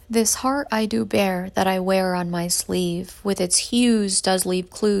This heart I do bear that I wear on my sleeve, with its hues does leave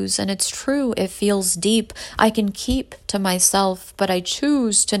clues, and it's true it feels deep. I can keep to myself, but I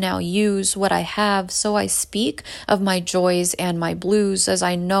choose to now use what I have, so I speak of my joys and my blues, as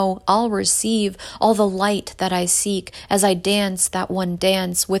I know I'll receive all the light that I seek, as I dance that one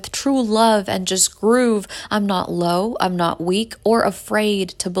dance with true love and just groove. I'm not low, I'm not weak, or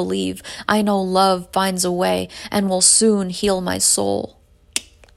afraid to believe. I know love finds a way and will soon heal my soul.